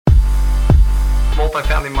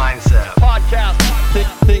Multifamily Mindset Podcast.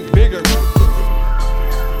 Think bigger.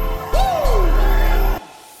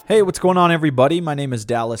 Hey, what's going on, everybody? My name is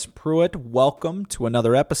Dallas Pruitt. Welcome to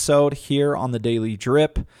another episode here on the Daily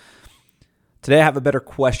Drip. Today I have a better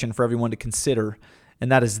question for everyone to consider, and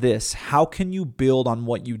that is this: how can you build on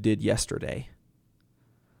what you did yesterday?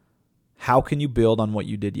 How can you build on what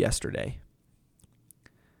you did yesterday?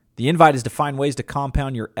 The invite is to find ways to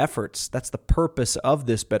compound your efforts. That's the purpose of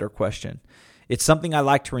this better question. It's something I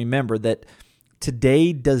like to remember, that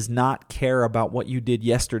today does not care about what you did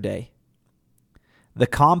yesterday. The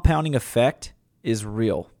compounding effect is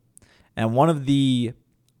real. And one of the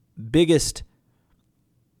biggest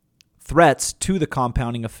threats to the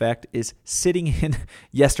compounding effect is sitting in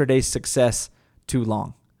yesterday's success too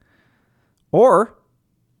long. Or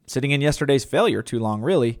sitting in yesterday's failure too long,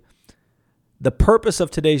 really. The purpose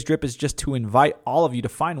of today's drip is just to invite all of you to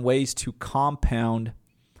find ways to compound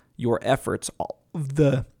your efforts,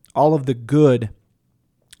 all of the good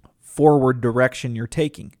forward direction you're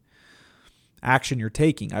taking, action you're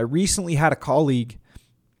taking. I recently had a colleague,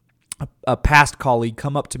 a past colleague,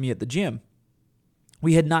 come up to me at the gym.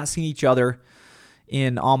 We had not seen each other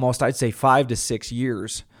in almost, I'd say, 5 to 6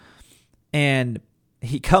 years. And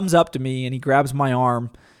he comes up to me and he grabs my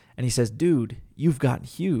arm and he says, "Dude, you've gotten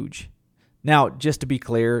huge." Now, just to be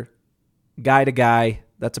clear, guy to guy,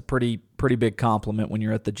 that's a pretty big compliment when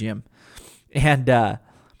you're at the gym. And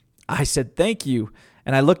I said, "Thank you."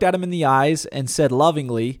 And I looked at him in the eyes and said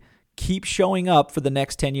lovingly, "Keep showing up for the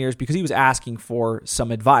next 10 years," because he was asking for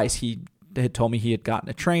some advice. He had told me he had gotten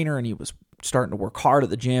a trainer and he was starting to work hard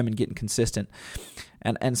at the gym and getting consistent.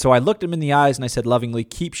 And so I looked him in the eyes and I said lovingly,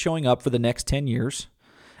 "Keep showing up for the next 10 years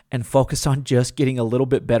and focus on just getting a little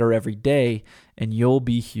bit better every day, and you'll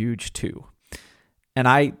be huge too." And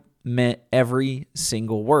I meant every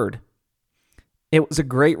single word. It was a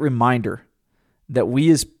great reminder that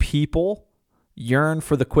we as people yearn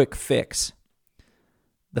for the quick fix,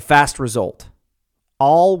 the fast result,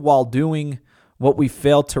 all while doing what we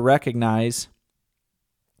failed to recognize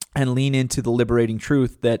and lean into the liberating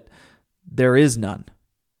truth that there is none.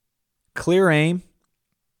 Clear aim,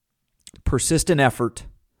 persistent effort,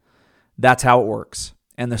 that's how it works.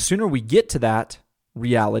 And the sooner we get to that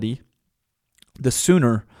reality, the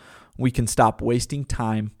sooner we can stop wasting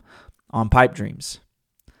time on pipe dreams.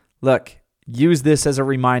 Look, use this as a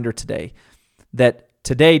reminder today that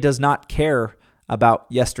today does not care about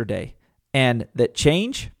yesterday, and that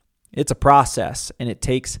change, it's a process and it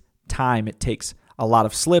takes time. It takes a lot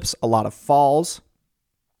of slips, a lot of falls.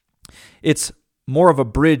 It's more of a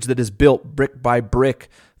bridge that is built brick by brick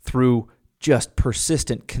through just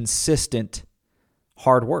persistent, consistent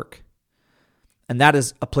hard work. And that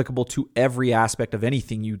is applicable to every aspect of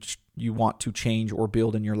anything you want to change or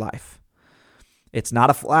build in your life. It's not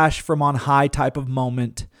a flash from on high type of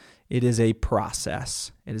moment. It is a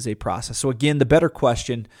process. It is a process. So again, the better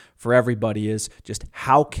question for everybody is just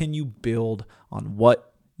how can you build on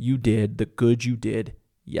what you did, the good you did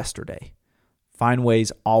yesterday? Find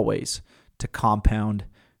ways always to compound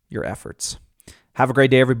your efforts. Have a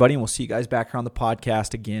great day, everybody, and we'll see you guys back here on the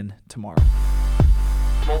podcast again tomorrow.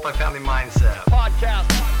 Multifamily Mindset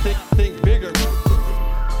Podcast. Think bigger.